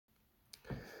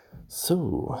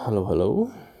So,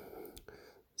 hello.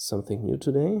 Something new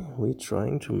today. We're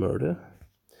trying to murder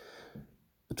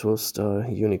a 12-star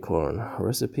unicorn.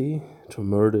 Recipe to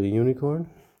murder a unicorn.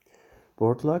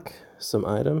 Board luck, some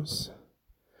items,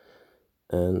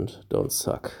 and don't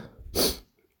suck.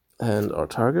 And our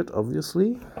target,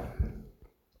 obviously,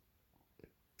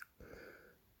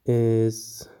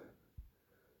 is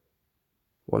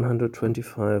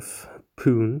 125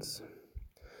 poons.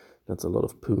 That's a lot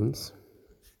of poons.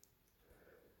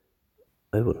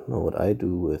 I wouldn't know what I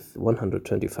do with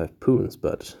 125 poons,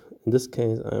 but in this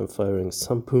case I am firing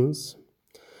some poons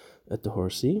at the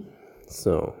horsey.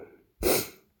 So,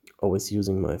 always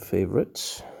using my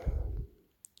favorite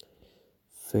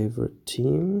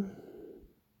team.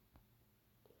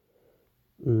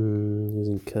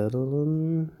 Using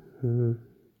Catalan. Don't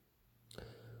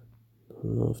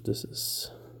know if this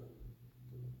is...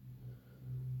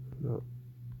 No,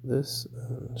 this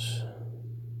and...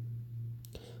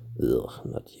 Ugh,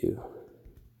 not you.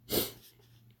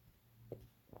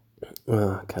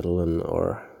 Catalan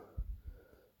or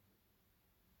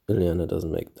Iliana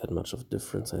doesn't make that much of a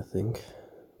difference, I think.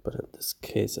 But in this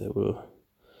case I will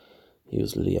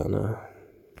use Liana.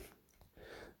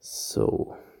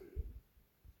 So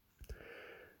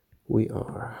we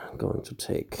are going to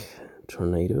take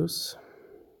tornadoes.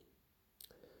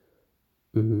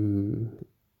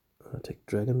 I'll take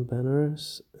dragon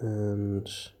banners and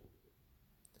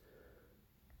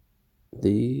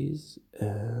these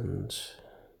and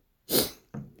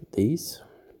these.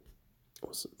 I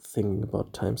was thinking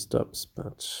about time stops,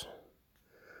 but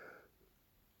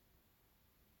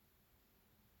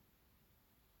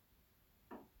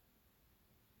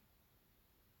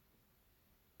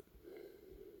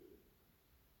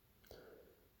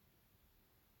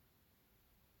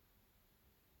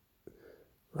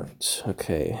right,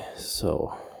 okay,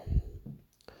 so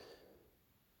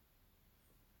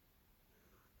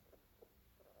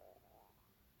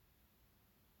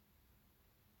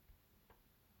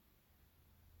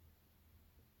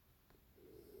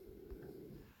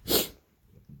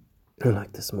I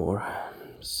like this more.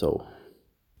 So,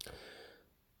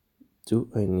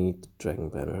 do I need dragon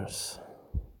banners?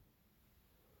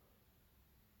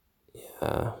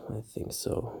 Yeah, I think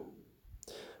so.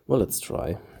 Well, let's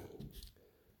try.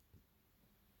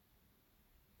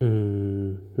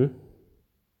 Okay,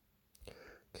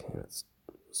 let's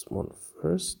do this one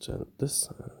first and this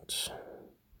and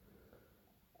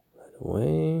right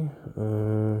away.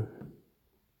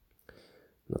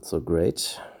 Not so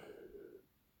great.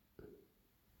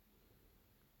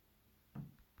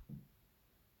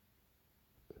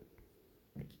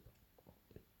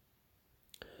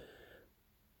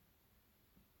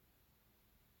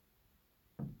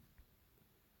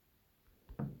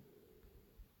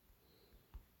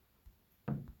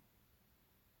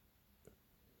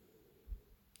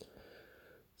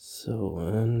 So,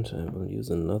 and I will use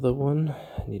another one.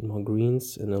 I need more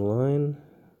greens in a line.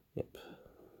 Yep,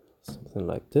 something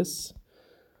like this.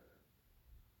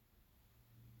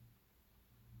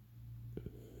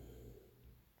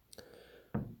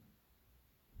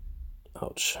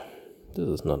 Ouch, this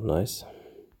is not nice.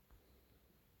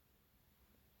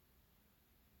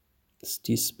 It's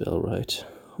D-spell, right?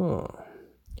 Huh.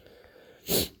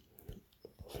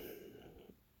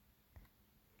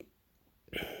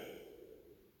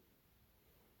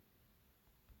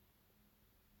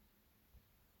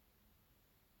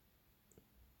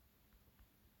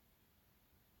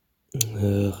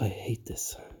 I hate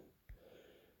this.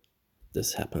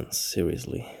 This happens,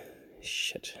 seriously.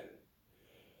 Shit.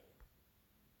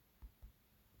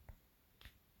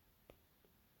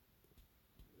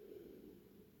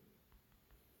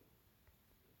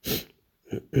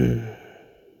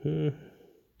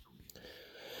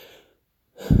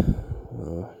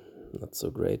 Well, not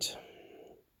so great.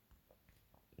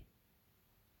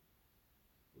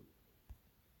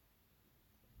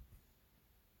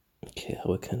 Okay,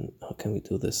 how can we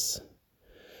do this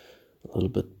a little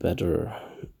bit better?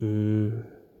 How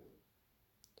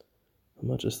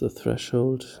much is the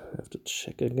threshold? I have to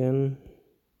check again.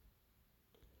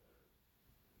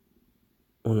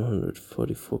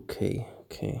 144k.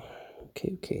 Okay.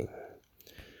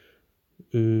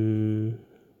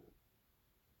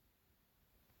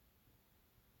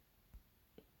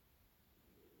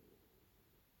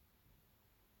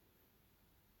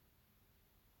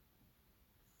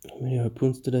 How many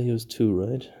harpoons did I use? 2,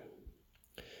 right?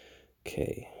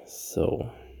 Okay,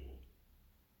 so...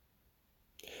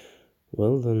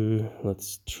 Well, then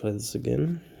let's try this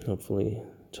again. Hopefully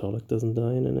Tarlok doesn't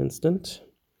die in an instant.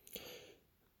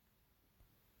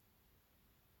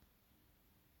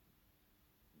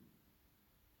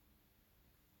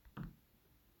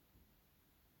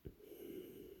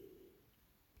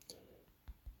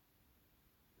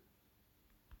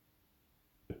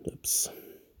 Oops.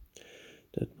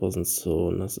 That wasn't so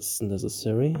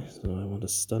necessary. So I want to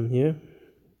stun here.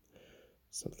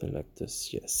 Something like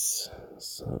this, yes.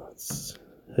 So let's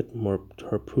hit more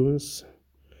harpoons.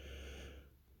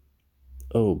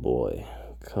 Oh boy,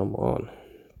 come on.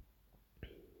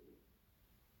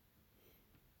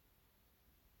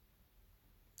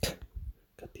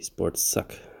 God, these boards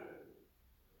suck.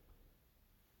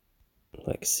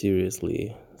 Like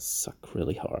seriously, suck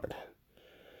really hard.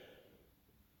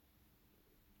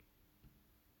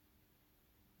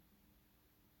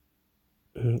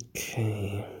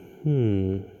 Okay,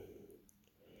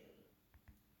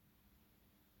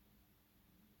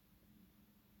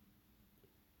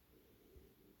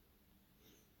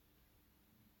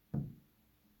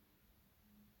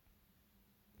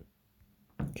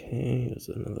 Okay, here's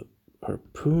another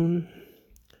harpoon.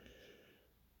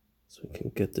 So we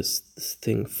can get this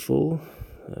thing full.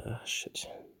 Shit.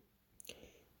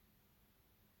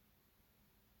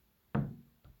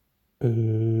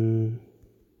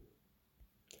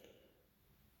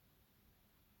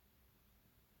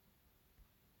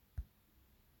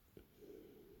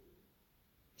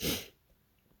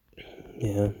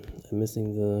 Yeah, I'm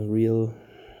missing the real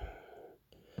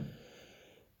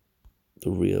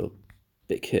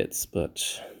big hits,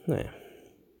 but nah.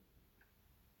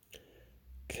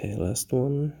 Okay, last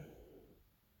one.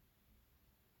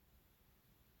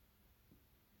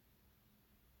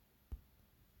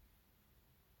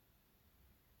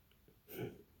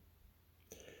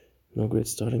 No great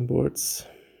starting boards.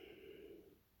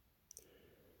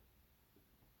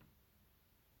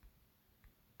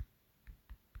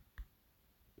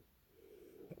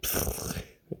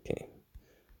 Okay.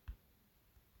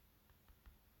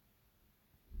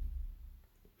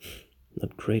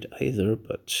 Not great either,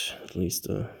 but at least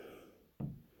a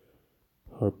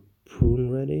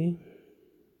harpoon ready.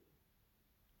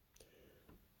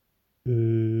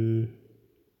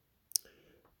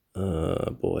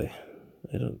 Boy.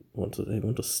 I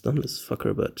want to stun this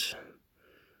fucker, but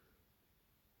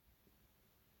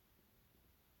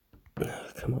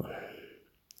come on.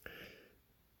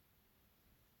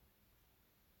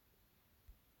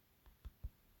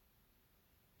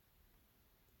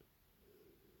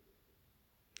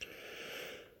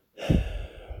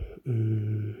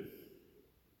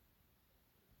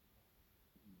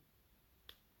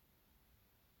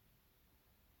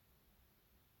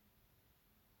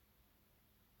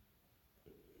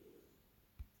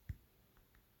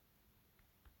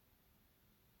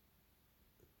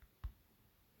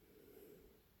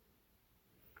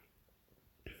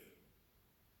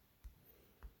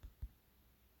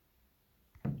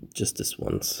 Just this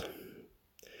once.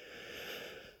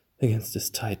 Against this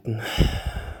Titan.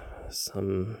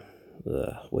 Some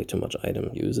way too much item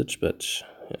usage, but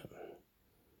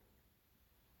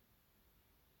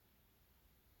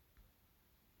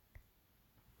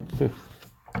yeah.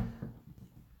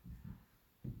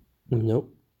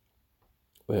 Nope.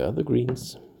 Where are the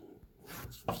greens?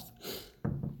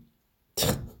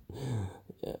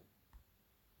 Yeah,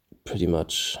 pretty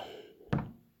much.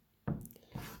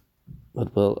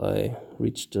 But well, I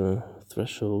reached the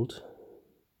threshold,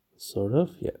 sort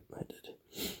of. Yeah, I did.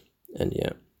 And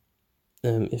yeah,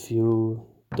 if you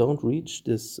don't reach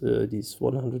these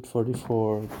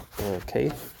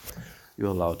 144k, you're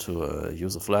allowed to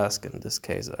use a flask. In this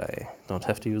case, I don't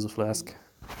have to use a flask.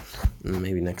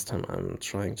 Maybe next time I'm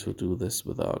trying to do this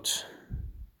without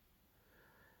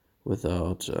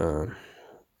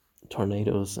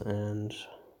tornadoes and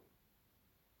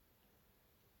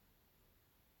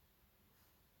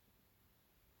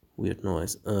weird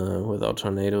noise. Without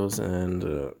tornadoes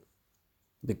and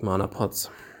big mana pots.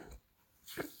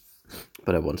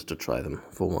 But I wanted to try them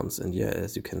for once, and yeah,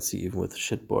 as you can see, even with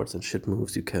shit boards and shit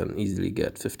moves, you can easily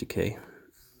get 50k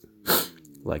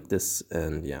like this.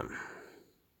 And yeah,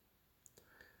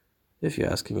 if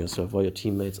you're asking yourself why your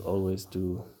teammates always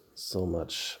do so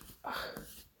much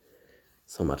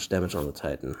damage on the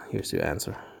Titan, here's your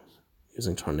answer: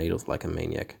 using tornadoes like a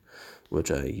maniac,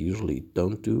 which I usually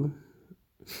don't do.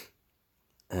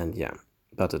 And yeah,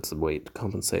 but it's a way to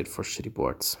compensate for shitty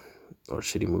boards or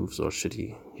shitty moves or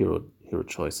shitty hero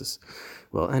choices.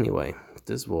 Well, anyway,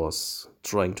 this was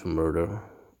trying to murder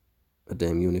a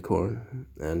damn unicorn.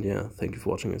 And yeah, thank you for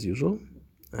watching as usual,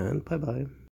 and bye bye.